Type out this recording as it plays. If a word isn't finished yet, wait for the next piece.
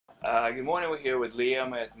Good morning, we're here with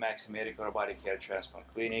Liam at Maxi Medical Robotic Hair Transplant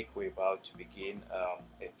Clinic. We're about to begin a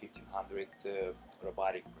 1500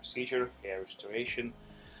 robotic procedure, hair restoration.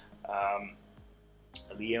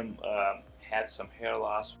 Liam had some hair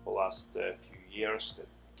loss for the last few years that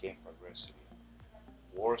became progressively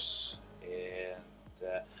worse, and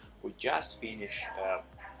we just finished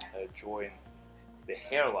drawing the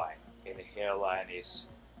hairline, and the hairline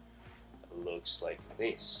looks like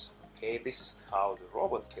this. Okay, this is how the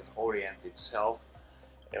robot can orient itself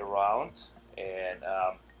around, and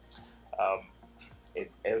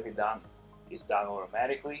everything is done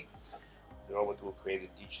automatically. The robot will create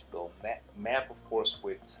a digital map, of course,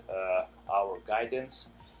 with our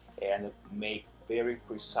guidance, and make very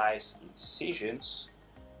precise incisions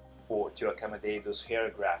to accommodate those hair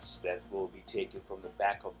grafts that will be taken from the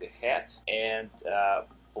back of the head and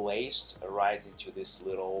placed right into this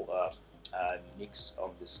little nicks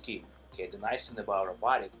on the skin. Okay, the nice thing about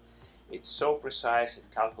robotic, it's so precise, it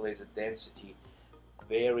calculates the density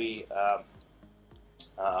very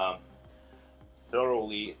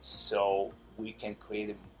thoroughly, so we can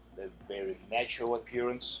create a very natural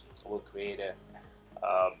appearance. We'll create a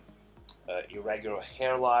irregular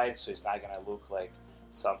hairline, so it's not gonna look like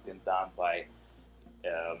something done by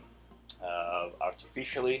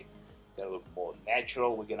artificially. It's gonna look more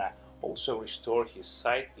natural. We're gonna also restore his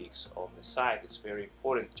side peaks on the side. It's very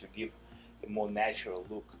important to give a more natural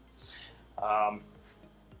look.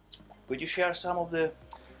 Could you share some of the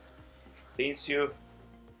things you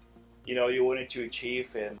wanted to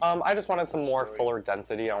achieve? And I just wanted some more fuller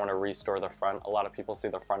density. I want to restore the front. A lot of people see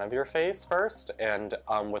the front of your face first, and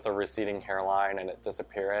with a receding hairline and it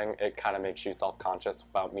disappearing, it kind of makes you self-conscious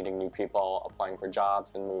about meeting new people, applying for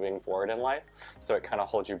jobs, and moving forward in life. So it kind of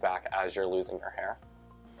holds you back as you're losing your hair.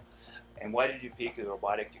 And why did you pick the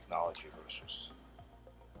robotic technology versus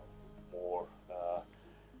more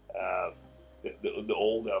the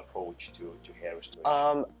older approach to hair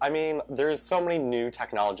restoration? I mean, there's so many new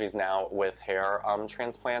technologies now with hair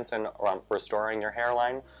transplants and restoring your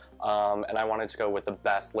hairline, and I wanted to go with the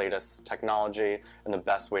best, latest technology and the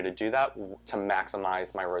best way to do that to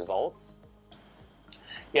maximize my results.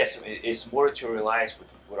 Yes, it's more to realize with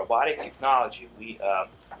robotic technology,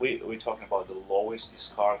 we're talking about the lowest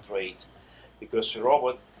discard rate, because the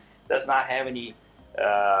robot does not have any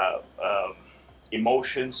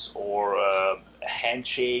emotions or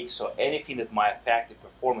handshakes or anything that might affect the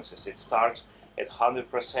performances. It starts at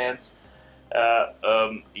 100%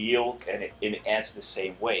 yield, and it ends the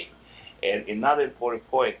same way. And another important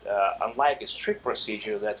point, unlike a strict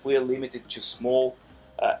procedure that we are limited to small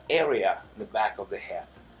area in the back of the head,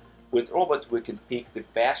 with robot we can pick the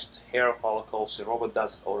best hair follicles. The robot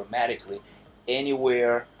does it automatically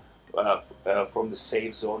anywhere from the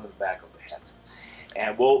safe zone in the back of the head.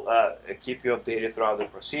 And we'll keep you updated throughout the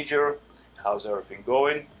procedure. How's everything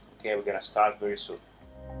going? Okay, we're gonna start very soon.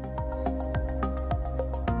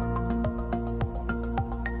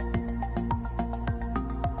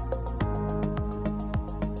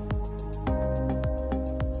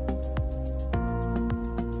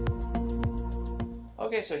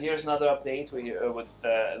 Okay, so here's another update. We with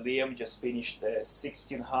Liam just finished the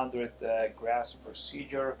 1600 grafts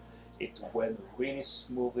procedure. It went really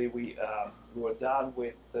smoothly. We were done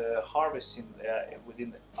with harvesting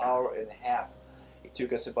within an hour and a half. It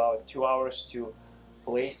took us about 2 hours to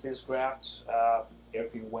place these grafts.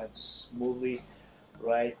 Everything went smoothly,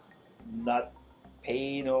 right? Not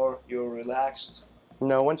pain, or you're relaxed?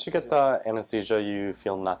 No, once you get the anesthesia, you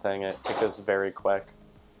feel nothing. It goes very quick.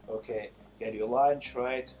 Okay, you had your lunch,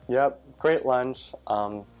 right? Yep, great lunch.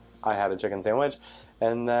 I had a chicken sandwich,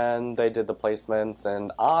 and then they did the placements,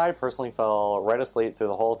 and I personally fell right asleep through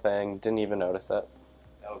the whole thing, didn't even notice it.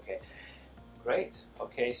 Okay, great.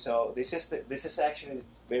 Okay, so this is actually a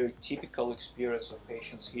very typical experience of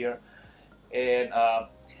patients here, and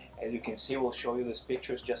as you can see, we'll show you these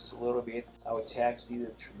pictures just a little bit. Our techs did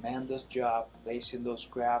a tremendous job placing those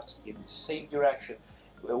grafts in the same direction.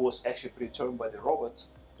 It was actually predetermined by the robot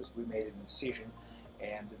because we made an incision,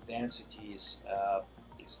 and the density is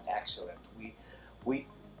excellent. We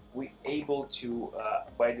able to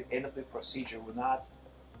by the end of the procedure, we're not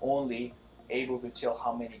only able to tell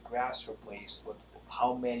how many grafts were placed, but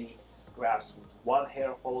how many grafts with one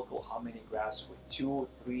hair follicle, how many grafts with 2,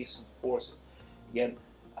 3s, and 4s. Again,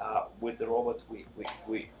 with the robot, we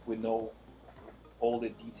know all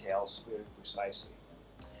the details very precisely.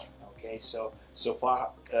 Okay, so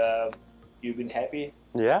far you've been happy?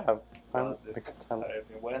 Yeah, I'm content.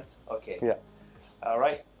 Everything went okay. Yeah. All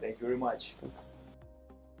right. Thank you very much. Thanks.